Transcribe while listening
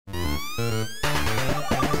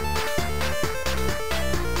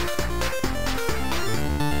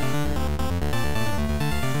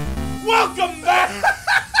Welcome back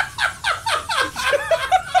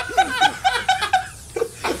to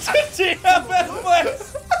TFS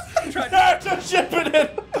Flex. Naruto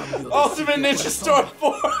Shippuden Ultimate Ninja Storm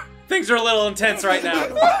 4. Things are a little intense right now.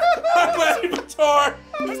 I'm Larry Bator.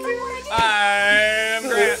 I'm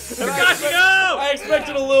Grant. Kakashi, no! I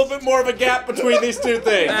expected a little bit more of a gap between these two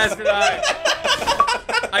things. As did I.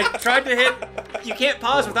 I tried to hit. You can't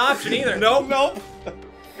pause with option either. Nope.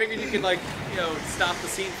 Figured you could, like, you know, stop the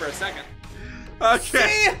scene for a second. Okay.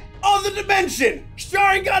 See? Other dimension!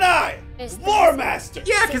 Sharingan Eye! Lore Master!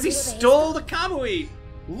 Yeah, because he stole the Kamui.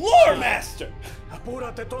 Lore Master! Come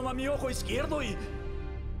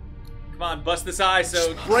on, bust this eye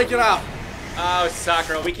so. Break it out. Oh,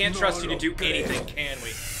 Sakura, we can't trust you to do anything, can we?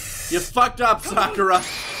 You fucked up, Sakura.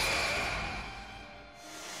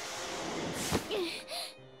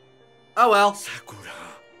 Oh well. Sakura.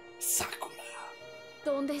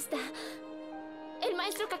 ¿Dónde está el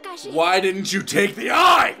maestro Kakashi? Why didn't you take the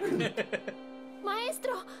eye?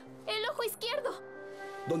 Maestro, el ojo izquierdo.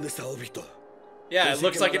 ¿Dónde está Obito? Yeah, it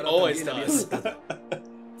looks like it always does.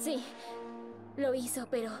 Sí, lo hizo,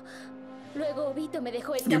 pero luego Obito me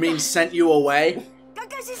dejó escapar. You mean sent you away?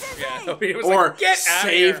 Yeah, he was Or like, get out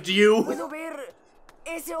saved of here. you? ¿Puedo ver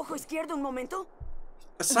ese ojo izquierdo un momento?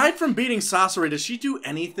 Aside from beating Sasori, does she do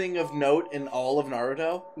anything of note in all of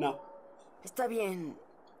Naruto? No. Está bien.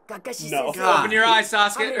 Kakashi No. sensei. God. Open your eye,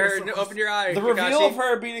 Sasuke, or open your eye, The reveal Kakashi. of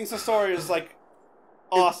her beating Sasori is like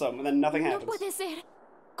awesome, and then nothing No happens. puede ser.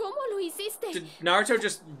 ¿Cómo lo hiciste? Did Naruto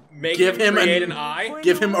just make Give him create an- an eye?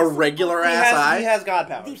 Give him a regular ass He eye? has god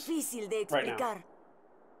powers. Difícil de Right now. explicar.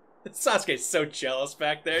 Sasuke's so jealous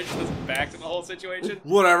back there, just doesn't back to the whole situation.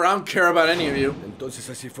 Whatever, I don't care about any of you. Entonces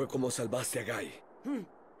así fue como salvaste a Gai.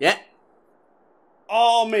 Yeah.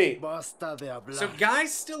 All me. Basta de hablar. So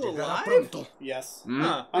Guy's still Llegará alive? pronto. Yes.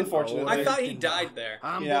 Huh. Unfortunately. I thought he died there.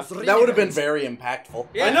 Yeah. That would have been very impactful.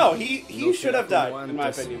 Yeah. I know, he should have died, in my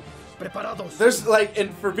opinion. Preparados. There's like,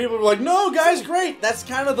 and for people who are like, no, guy's great. That's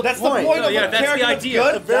kind of the That's point. the point No, of yeah, a that's the character that's idea.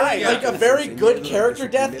 good A very, dying. like a very good character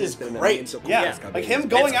death is great. Yeah, like him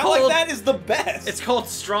going It's out like called- that is the best. It's called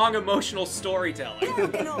strong emotional storytelling. Claro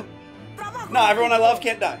que no. Trabajo No, everyone I love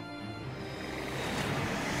can't die.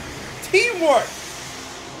 Teamwork!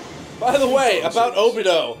 By the way, about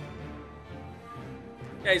Obito.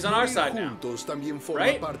 Yeah, he's on our side now. Juntos también forma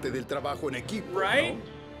Right? parte del trabajo en equipo. Right? ¿no?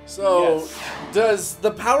 So, Yes. does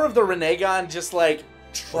the power of the Rinnegan just like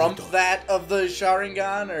trump that of the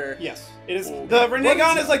Sharingan, or? Yes. It is the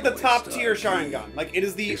Rinnegan is like the top tier Sharingan. Like it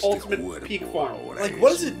is the ultimate peak form. Like,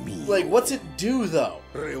 what does it like? What's it do though?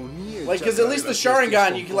 Reuní el Like, because at least the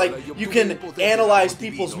Sharingan, you can analyze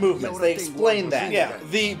people's movements. They explain that. Yeah.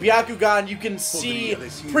 The Byakugan, you can see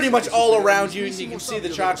pretty much all around you, and you can see the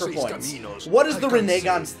chakra points. What is the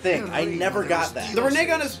Rinnegan's thing? I never got that. The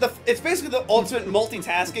Rinnegan is it's basically the ultimate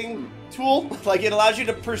multitasking tool. Like it allows you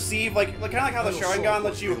to perceive like kind of like how the Sharingan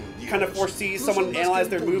lets you kind of foresee someone analyze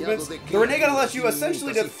their movements. The Rinnegan allows you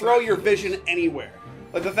essentially to throw your vision anywhere.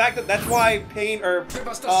 Like the fact that that's why Pain or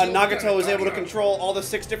Nagato is able to control all the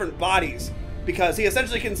 6 different bodies, because he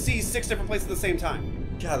essentially can see 6 different places at the same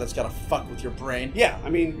time. God, that's gotta fuck with your brain. Yeah, I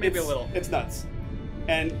mean Maybe it's, a little. It's nuts,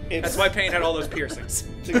 and it's That's why Pain had all those piercings.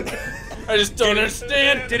 I just don't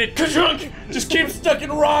understand. Did it ka-chunk? Just keeps stuck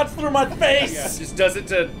in rods through my face. Yeah, just does it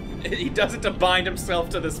to. He does it to bind himself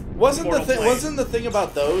to this. Wasn't the mortal thing? plane. Wasn't the thing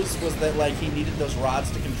about those was that like he needed those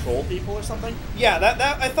rods to control people or something? Yeah, that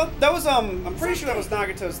I thought that was I'm pretty sure that was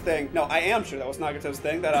Nagato's thing. No, I am sure that was Nagato's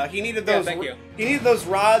thing. That he needed Yeah, those. thank you. He needed those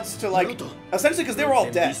rods to like Naruto. essentially because they were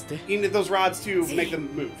all dead. ¿Entendiste? He needed those rods to make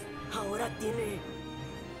them move. Ahora tiene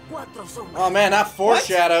 4 sombras. Oh man, not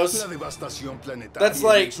foreshadows. La devastación planetaria. That's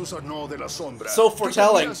like el susano de la sombra. so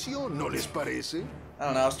foretelling. ¿Qué combinación, ¿no les parece? I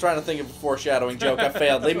don't know. I was trying to think of a foreshadowing joke. I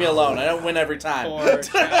failed. Leave me alone. I don't win every time.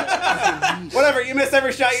 Whatever, you miss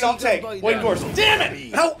every shot you don't take. Wayne Dorsey. Damn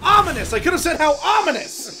it! How ominous! I could have said how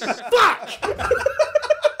ominous. Fuck!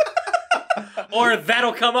 Or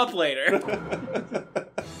that'll come up later.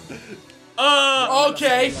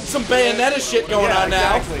 Okay, some Bayonetta shit going on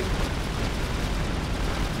now. Exactly.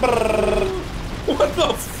 What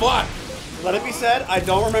the fuck? Let it be said, I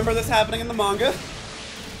don't remember this happening in the manga.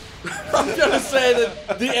 I'm gonna say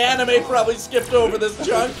that the anime probably skipped over this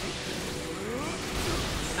chunk.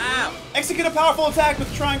 Ow! Execute a powerful attack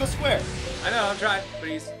with triangle square. I know, I'm trying, but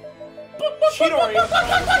he's. Chidori with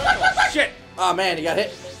triangle circle. Shit! Oh man, you got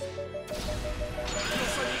hit.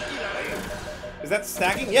 Is that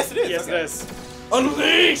stacking? Yes, it is. Yes, Okay. this.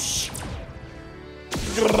 Unleash!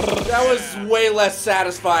 That was way less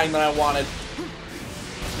satisfying than I wanted.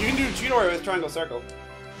 You can do Chidori with triangle circle.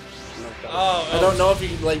 Oh, I don't know if you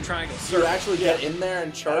can, like, triangle you circle. actually get in there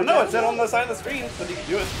and I charge. don't know, it. it said on the side of the screen, but you can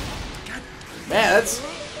do it. Man, that's.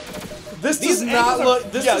 This does not angles look. are-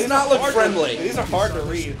 This yeah, does these not are look hard friendly. These are hard to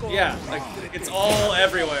read. Yeah, like it's all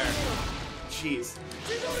everywhere. Jeez.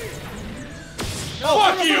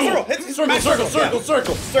 Fuck you! Circle, hit, Circle, smash circle, circle, yeah.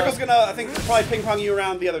 circle. Circle's gonna, I think, probably ping pong you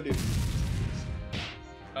around the other dude.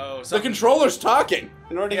 Oh, The controller's talking.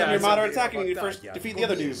 In order to Yeah, get your so- moderate attacking, you need to first defeat the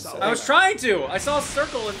other dudes. I was trying to. I saw a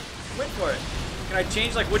circle and went for it. Can I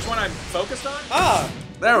change like which one I'm focused on? Ah!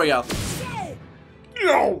 There we go.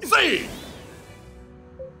 No! See.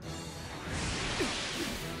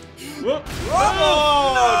 Whoop.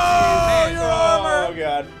 Oh, no, geez. your armor. Oh,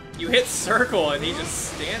 God. You hit circle and he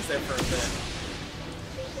just stands there for a bit.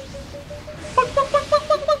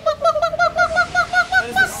 That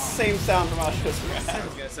is the same sound from Asha's I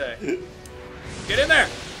was gonna say. Get in there!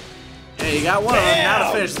 Hey, you got one of them. Now to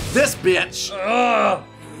Bam. finish this bitch. Ugh.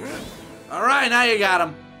 All right, now you got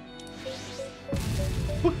him.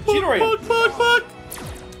 Chidori.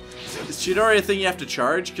 Is Chidori a thing you have to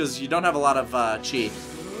charge? Because you don't have a lot of chi.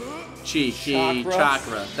 Chakra.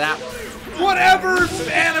 Chakra. That. Whatever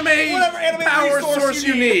anime power source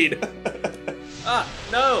you need. Ah,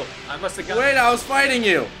 no! I must have got Wait, I was fighting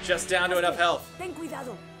you. just down to enough health. Ten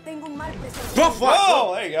cuidado. Tengo un mal presentimiento. Oh, fuck.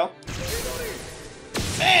 Oh, there you go.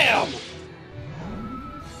 Bam!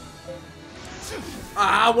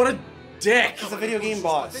 Ah, what a dick. It's a video game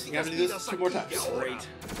boss. You have to do this 2 more times. Great.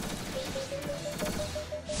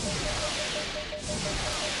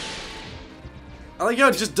 I like how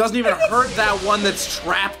it just doesn't even hurt that one that's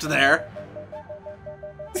trapped there.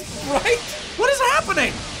 Right? What is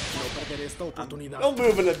happening? They'll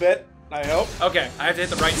move in a bit, I hope. Okay, I have to hit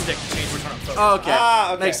the right stick to change which one I'm focused Oh, okay.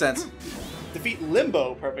 Ah, okay. Makes sense. Defeat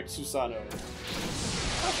Limbo, perfect Susano.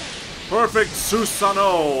 Perfect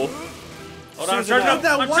Susano. Hold on, I'm Susan charging up. up!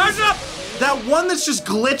 That I'm one- charging up! That one that's just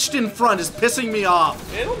glitched in front is pissing me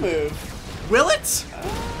off. It'll move. Will it?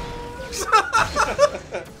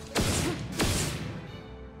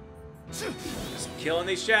 Just killing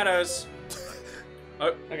these shadows. Oh,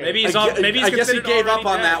 Okay. maybe he's on. Maybe he's I guess he considered gave up already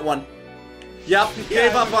on dead. that one. Yep,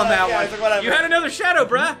 gave up on that one. It's like, whatever. You had another shadow,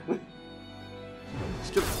 bruh.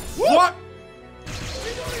 What?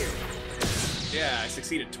 Yeah, I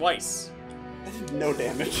succeeded twice. That did no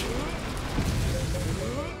damage.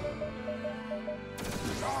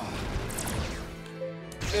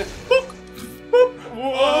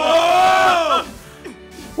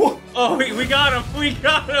 Oh, we got him! We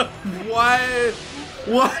got him! What?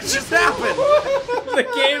 What just happened? The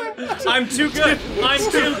game. I'm too good. I'm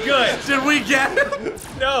too good. Did we get him?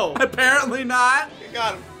 No. Apparently not. You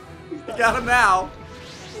got him. We got him now.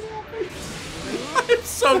 I'm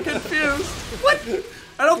so confused. What?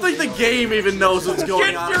 I don't think the game even knows what's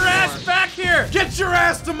going Get on. your ass back here! Get your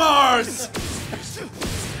ass to Mars!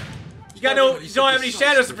 You got no. You don't have any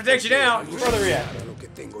shadows to protect you now. Throw the reactor.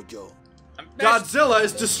 I'm mashed. Godzilla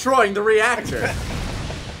is destroying the reactor.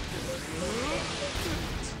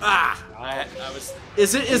 Ah. I was.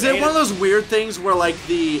 Is it one of those weird things where like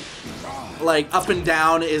the up and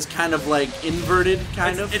down is kind of like inverted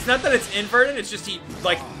It's not that it's inverted. It's just he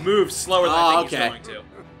like moves slower than I think he's going to.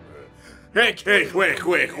 Hey,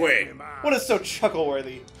 quick. What is so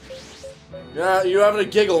chuckle-worthy? Yeah, you having a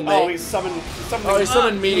giggle, mate. Oh, he's summoned. Oh, he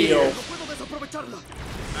summoned Meteor. Alright, you know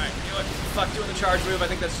what? Fuck doing the charge move. I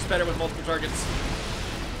think that's just better with multiple targets.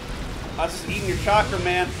 I was just eating your chakra,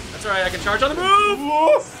 man. That's alright. I can charge on the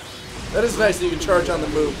move. That is nice that you can charge on the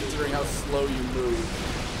move, considering how slow you move.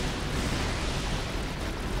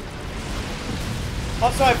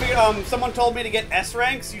 Also, I figured someone told me to get S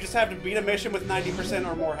ranks. You just have to beat a mission with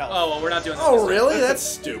 90% or more health. Oh well, we're not doing that. Oh, this time. really? That's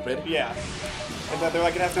stupid. Yeah. And that they're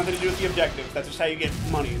like, it has nothing to do with the objective. That's just how you get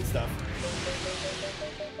money and stuff.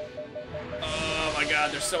 Oh my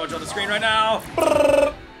god, there's so much on the screen right now.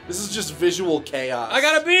 This is just visual chaos. I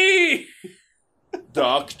got a B.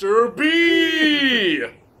 Dr. B!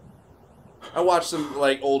 I watched some,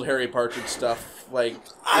 like, old Harry Partridge stuff, like,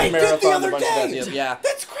 I did the marathon other a bunch day! of that. Yeah.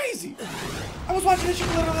 That's crazy! I was watching this shit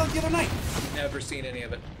literally the other night. Never seen any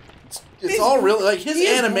of it. It's all really, like, his he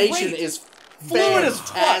is animation great. is Fluid as fuck.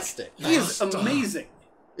 fantastic. He is amazing.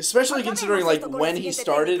 Especially considering, like, when he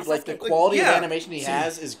started, like, the quality of animation he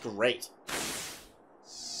has is great.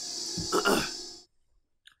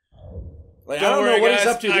 Like, I don't know what he's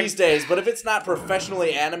up to these days, but if it's not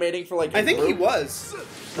professionally animating for, like, a I think he group, was.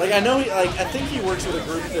 like, I know he, like, I think he works with a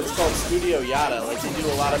group that's called Studio Yada. Like, they do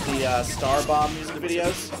a lot of the Star Bomb music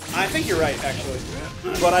videos. I think you're right, actually.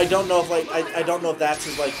 But I don't know if, like, I don't know if that's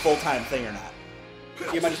his, like, full-time thing or not.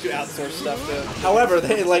 You might just do outsource stuff to... However,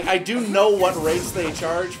 they I do know what rates they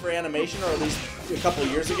charge for animation, or at least a couple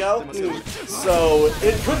years ago. So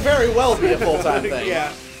it could very well be a full-time thing.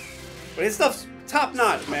 Yeah. But his stuff's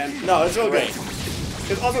top-notch, man. No, it's real great. good.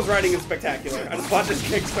 His also writing is spectacular. I just watched this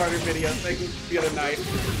Kickstarter video thing the other night.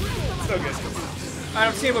 So good.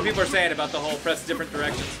 I'm seeing what people are saying about the whole press different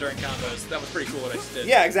directions during combos. That was pretty cool what I just did.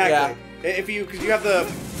 Yeah, exactly. If you, because you have the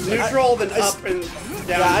neutral, then up and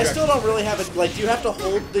down. Yeah, I still don't really have it. Like, do you have to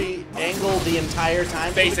hold the angle the entire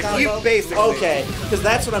time? Basically. Basically. Okay, because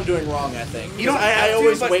that's what I'm doing wrong, I think. You don't I have to,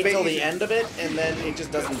 always but wait till the end of it, and then it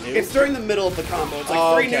just doesn't do. It's during the middle of the combo. It's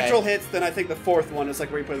like three okay. neutral hits, then I think the fourth one is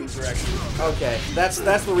like where you put it in the direction. Okay, that's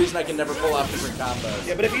the reason I can never pull off different combos.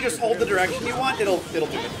 Yeah, but if you just hold the direction you want, it'll do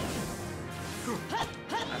it.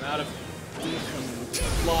 I'm out of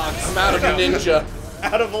vlogs. I'm out of ninja.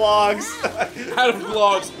 Out of vlogs. Out of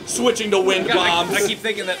vlogs. Switching to wind bombs. I keep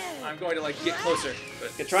thinking that I'm going to like get closer.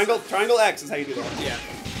 But Yeah, triangle X is how you do that. yeah.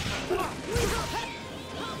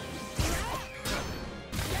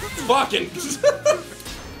 Fucking.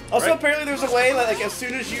 Also, apparently there's a way that, like, as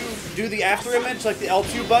soon as you do the after image, like the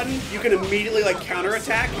L2 button, you can immediately, like,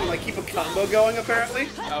 counterattack and, like, keep a combo going, apparently.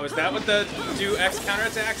 Oh, is that what the do X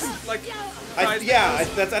counterattacks like? I think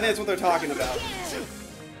that's what they're talking about.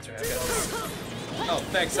 Oh,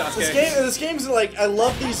 thanks, Sasuke. This game's like, I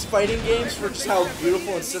love these fighting games for just how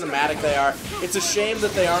beautiful and cinematic they are. It's a shame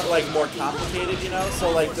that they aren't like more complicated, you know.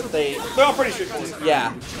 So like that They're all pretty straightforward.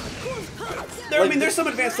 yeah. I mean, there's some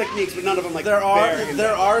advanced techniques, but none of them like There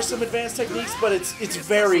are some advanced techniques, but it's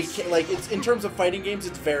very it's in terms of fighting games,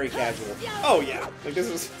 it's very casual. Oh yeah, like this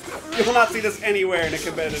is you will not see this anywhere in a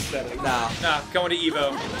competitive setting. Nah, Nah, going to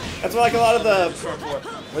Evo. That's why, like, a lot of the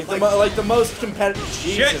like the most competitive.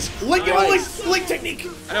 Jesus link Christ. technique.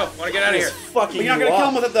 I know. Want to get out of here? Fucking But you're not gonna kill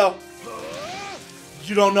him with it though.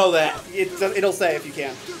 You don't know that. It'll say if you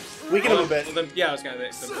can. Weaken him a bit. Well, then, yeah, I was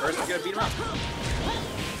gonna. So first, I'm gonna beat him up.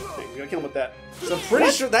 You're gonna kill him with that. So I'm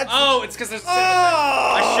pretty sure that's. Oh, it's because there's.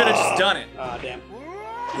 I should have just done it. Ah, damn.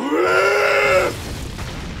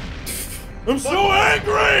 I'm so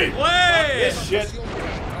angry. Wait. Shit.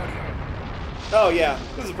 Oh yeah,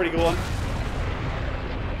 this is a pretty cool one.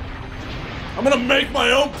 I'm gonna make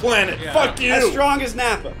my own planet. Yeah. Fuck you. As strong as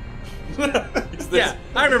Nappa. Yeah,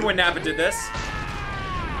 I remember when Nappa did this.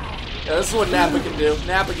 Yeah, this is what Nappa can do.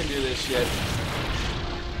 Nappa can do this shit.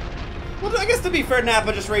 Well, I guess to be fair,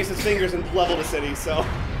 Nappa just raised his fingers and leveled a city, so.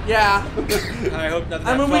 Yeah. I hope nothing.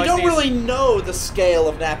 I mean, we don't really know the scale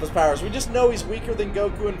of Nappa's powers. We just know he's weaker than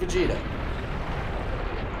Goku and Vegeta.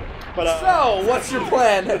 But So, what's your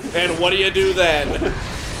plan? And what do you do then?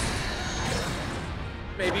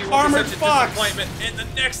 Maybe it won't Armored be such a Fox. disappointment in the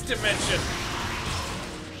next dimension.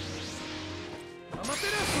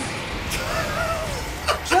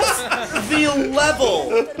 Just the level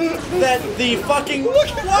that the fucking what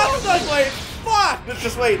the wait, fuck?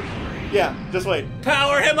 just wait. Yeah, just wait.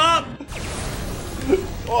 Power him up!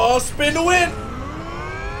 Oh, spin to win.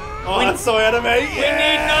 Oh, that's so anime. We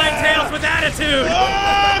need Nine Tails with attitude!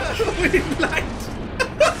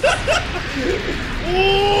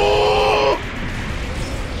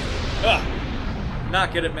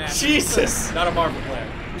 Not good at math. Jesus. Not a Marvel player.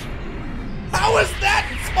 How is that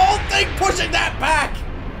small thing pushing that back?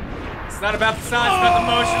 It's not about the size, it's about the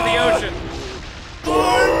motion of the ocean.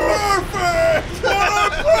 I'm perfect!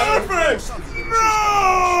 I'm perfect!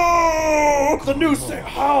 No! The new thing.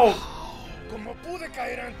 How? Como pude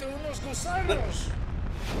caer ante unos gusanos.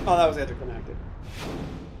 Oh, that was anticlimactic.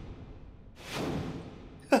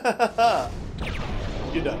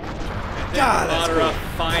 You're done. God, that's Madara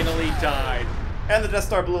finally died. And the Death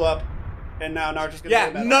Star blew up. And now Naruto's gonna yeah,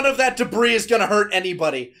 get none of that debris is gonna hurt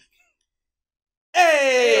anybody.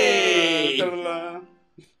 Hey! Da-da-da.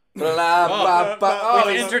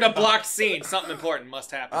 We've entered a blocked scene. Something important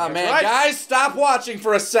must happen. Oh man, right. guys, stop watching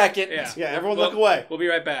for a second. Yeah. Yeah, everyone look away. We'll be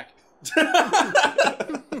right back.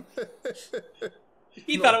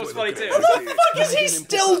 He thought it was funny too. What the fuck is he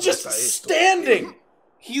still just standing?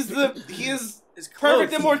 He is His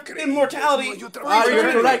perfect clothes. immortality. Ah,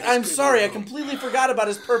 you're correct. I'm sorry. I completely forgot about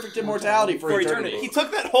his perfect immortality for eternity. He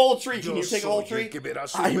took that whole tree. Can you take a whole tree?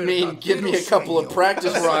 I mean, give me a couple of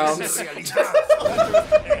practice rounds.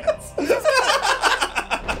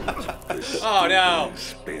 Oh no.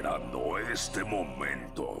 Esperando este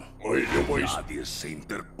momento. Nadie se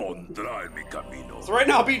interpondrá en mi camino. So right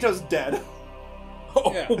now, Obito's dead.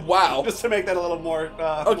 Oh, Yeah. wow. Just to make that a little more.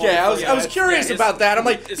 Okay, I was Yeah, curious his- about that. I'm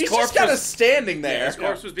like, his he's corpse just kind of was- standing there. His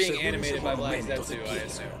corpse was being animated by Black Zetsu, I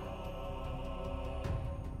assume.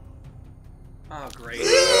 Oh, great.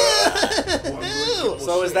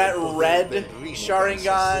 So is that red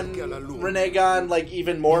Sharingan, Rinnegan, like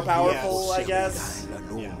even more powerful, Yes. I guess?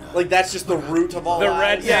 Like that's just the root of all The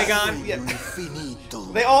eyes? red Nagon? Yeah.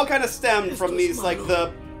 They all kind of stem from these, like,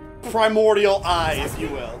 the primordial eye, if you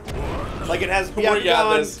will. Like, it has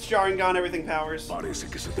Byakugan, Sharingan, everything powers. Parece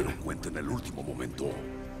que se dieron cuenta en el último momento.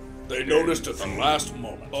 They noticed at the last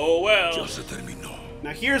moment. Oh, well. Ya se terminó.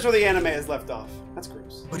 Now, here's where the anime is left off. That's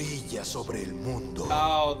gross. Brilla sobre el mundo.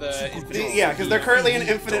 Oh, the infinite. Yeah, because they're currently in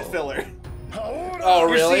infinite filler. Oh, You're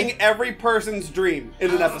really? seeing every person's dream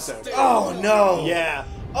in an episode. Oh, no. Yeah.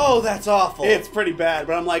 Oh, that's awful. It's pretty bad,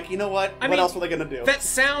 but I'm like, you know what? I What mean, else were they gonna do? That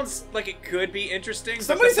sounds like it could be interesting. but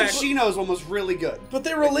Somebody the said fact- Shino's one was really good. But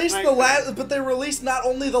they released the last. But they released not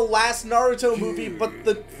only the last Naruto movie, but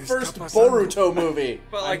the first Boruto movie.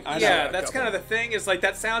 But like, I know. yeah, that's kind of the thing. Is like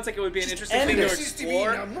that sounds like it would be an interesting end thing to it.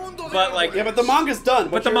 explore. But like, Yeah, but the manga's done.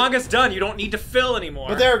 but the manga's done. You don't need to fill anymore.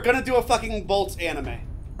 But they're gonna do a fucking Bolts anime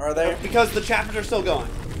Are they? because the chapters are still going.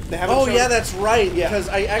 They haven't. Oh shown yeah, that's right. Yeah. Because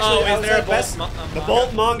I Oh, actually I is was there a at Best. the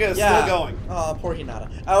Bolt manga is Yeah. still going. Oh, poor Hinata.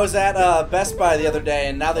 I was at Best Buy the other day,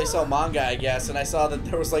 and now they sell manga, I guess. And I saw that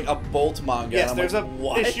there was like a Bolt manga. Yes, and I'm there's like, a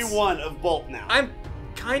what? issue 1 of Bolt now. I'm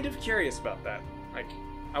kind of curious about that. Like,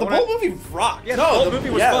 I the wanna, Bolt movie rocked. Yeah, No, the Bolt the movie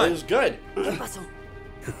was yeah, fun. it was good. ¿Qué pasó?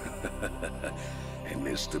 En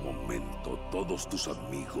este momento, todos tus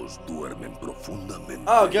amigos duermen profundamente.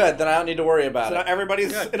 Oh, good. Then I don't need to worry about So now it.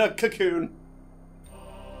 everybody's Good. in a cocoon.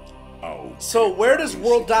 Aunque So where does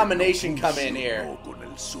world domination come in here? con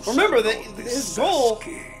el Remember that susurro de his goal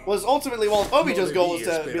Sasuke. was ultimately, well, Obito's goal was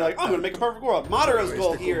to be like, I'm gonna make a perfect world. Maduro's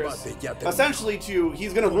goal here is essentially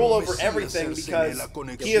he's gonna rule over everything because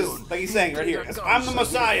he is, like he's saying right here, I'm the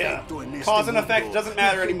Messiah. Cause and effect doesn't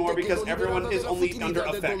matter anymore because everyone is only under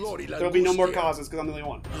effect. There will be no more causes because I'm the only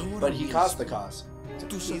one. But he caused the cause.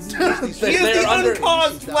 He is the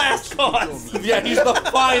uncaused last cause. Yeah, he's the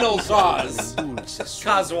final cause.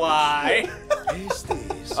 Kazwai.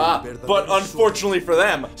 But unfortunately for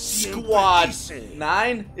them, Squad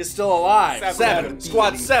 9 is still alive. 7.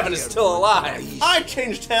 Squad 7 is still alive. I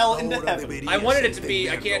changed hell into heaven. I wanted it to be.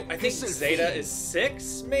 I think Zeta is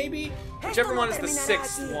 6, maybe. Whichever one is the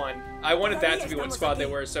 6th one. I wanted that to be what squad they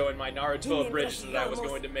were. So in my Naruto abridged that I was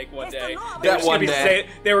going to make one day,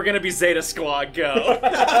 they were going to be Zeta Squad Go.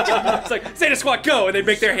 It's like Zeta Squad Go, and they'd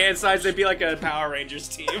make their hand signs. They'd be like a Power Rangers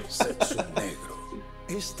team.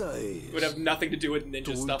 Esta es Would have nothing to do with ninja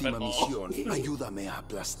tu stuff at última all. misión. Ayúdame a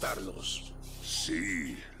aplastarlos.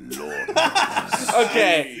 Sí, Lord.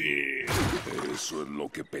 Okay. Eso es lo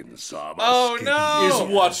que pensabas. Oh querido. no!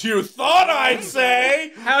 Is what you thought I'd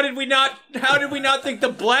say. How did we not think the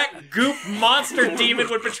black goop monster demon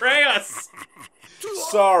would betray us?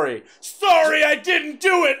 Sorry. Sorry I didn't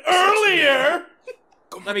do it earlier.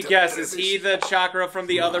 Let me guess, is he the chakra from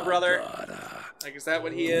the other brother? Like, is that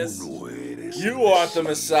what he is? No eres You aren't the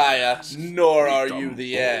Messiah, nor are you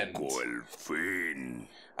the end. tampoco el fin.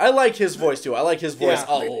 I like his voice too. I like his voice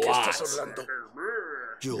Yeah. a lot.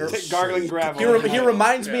 Yo Gargling soy gravel. He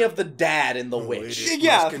reminds me of the dad in The Witch. eres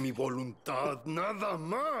Yeah. más que mi voluntad, nada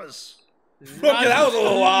más. Okay, that was a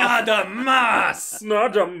little off. Nada más!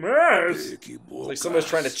 Nada más. Te equivocas. Like somebody's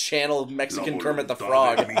trying to channel La Mexican Kermit the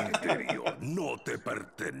voluntad Frog. de mi interior no te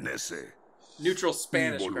pertenece. Neutral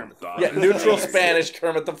Spanish Mi Kermit. voluntad Yeah, neutral Spanish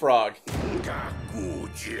Kermit the Frog.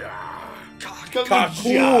 Kaguya.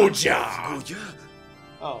 Kakuja.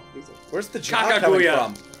 Oh, he's a- Where's the ja coming Kakaguya.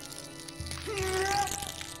 from?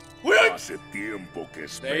 Hace tiempo que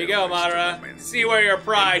There you go, Madara. See where your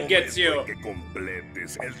pride gets you. Que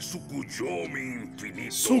completes el Tsukuyomi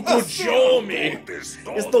infinito. Tsukuyomi.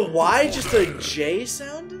 Is the Y just a J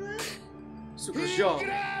sound to that? Tsukuyomi.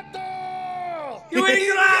 You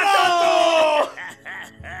ingrato!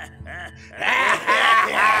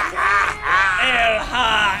 El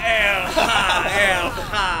ha, el ha, el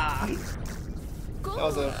ha.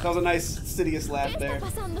 that was a nice Sidious laugh ¿Qué está there.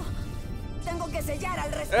 pasando? Tengo que sellar al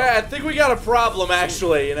resto. I think we got a problem,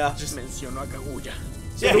 actually, you know. Just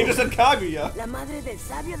Yeah, he just said Kaguya. La madre del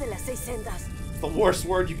sabio de las 6 sendas. The worst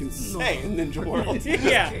word you can say in Ninja World.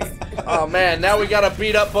 Yeah. oh man, now we gotta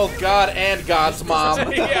beat up both God and God's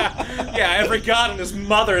mom. Yeah, every god and his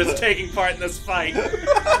mother is taking part in this fight.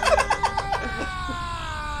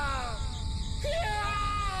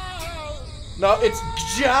 No, it's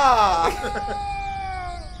Ja.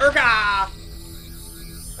 Urga!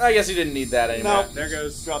 I guess you didn't need that anymore. No. There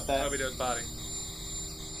goes Drop that. Obito's body.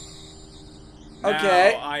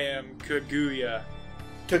 Okay. Now I am Kaguya.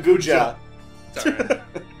 Kaguja. Sorry.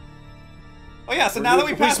 Oh yeah, so now that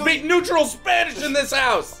we We passed speak neutral Spanish in this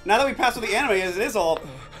house. now that we passed with the anime, it is all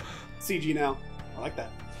CG now. I like that.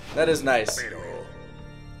 That is nice. Pero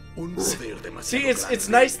See, it's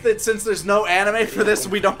nice that since there's no anime for this,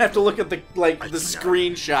 we don't have to look at the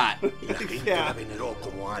screenshot. Yeah.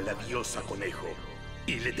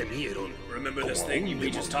 Remember this thing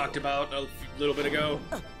we just talked about a little bit ago?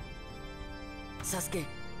 Sasuke.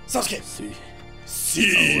 Sasuke!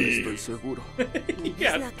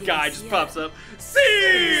 Yeah, guy just pops up. See!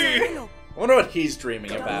 I wonder what he's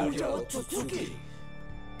dreaming about. Tsutsuki.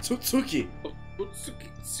 Tsuki.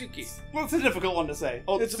 Well, it's a difficult one to say.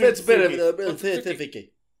 It's a bit of a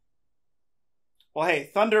Well, hey,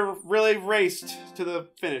 Thunder really raced to the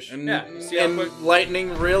finish. And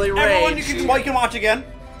Lightning really raged. Everyone, you can watch again.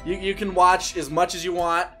 You can watch as much as you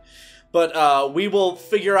want, but we will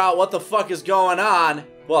figure out what the fuck is going on.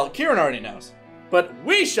 Well, Kieran already knows, but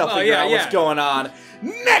we shall figure out what's going on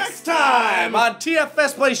next time on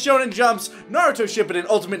TFS Plays Shonen Jumps Naruto Shippuden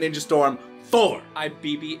Ultimate Ninja Storm 4. I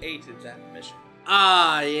BB-8'd that mission.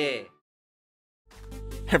 Ah, yeah.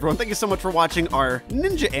 Hey everyone, thank you so much for watching our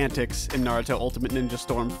ninja antics in Naruto Ultimate Ninja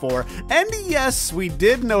Storm 4. And yes, we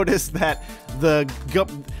did notice that the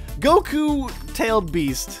Goku-tailed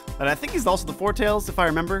beast, and I think he's also the Four Tails, if I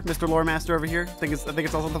remember, Mr. Lore Master over here. I think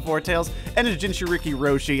it's also the Four Tails, and it's Jinchuriki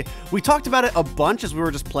Roshi. We talked about it a bunch as we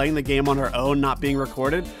were just playing the game on our own, not being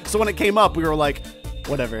recorded. So when it came up, we were like,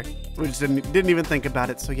 whatever. We just didn't even think about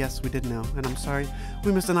it, so yes, we did know, and I'm sorry.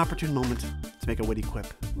 We missed an opportune moment to make a witty quip.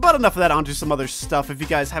 But enough of that, onto some other stuff. If you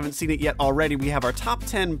guys haven't seen it yet already, we have our top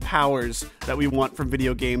 10 powers that we want from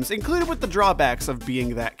video games, included with the drawbacks of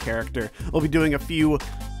being that character. We'll be doing a few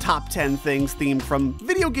top 10 things themed from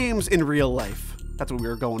video games in real life. That's what we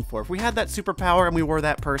were going for. If we had that superpower and we were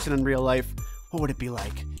that person in real life, what would it be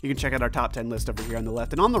like? You can check out our top 10 list over here on the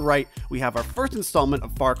left. And on the right, we have our first installment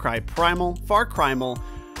of Far Cry Primal,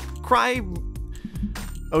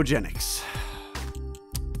 Cryogenics.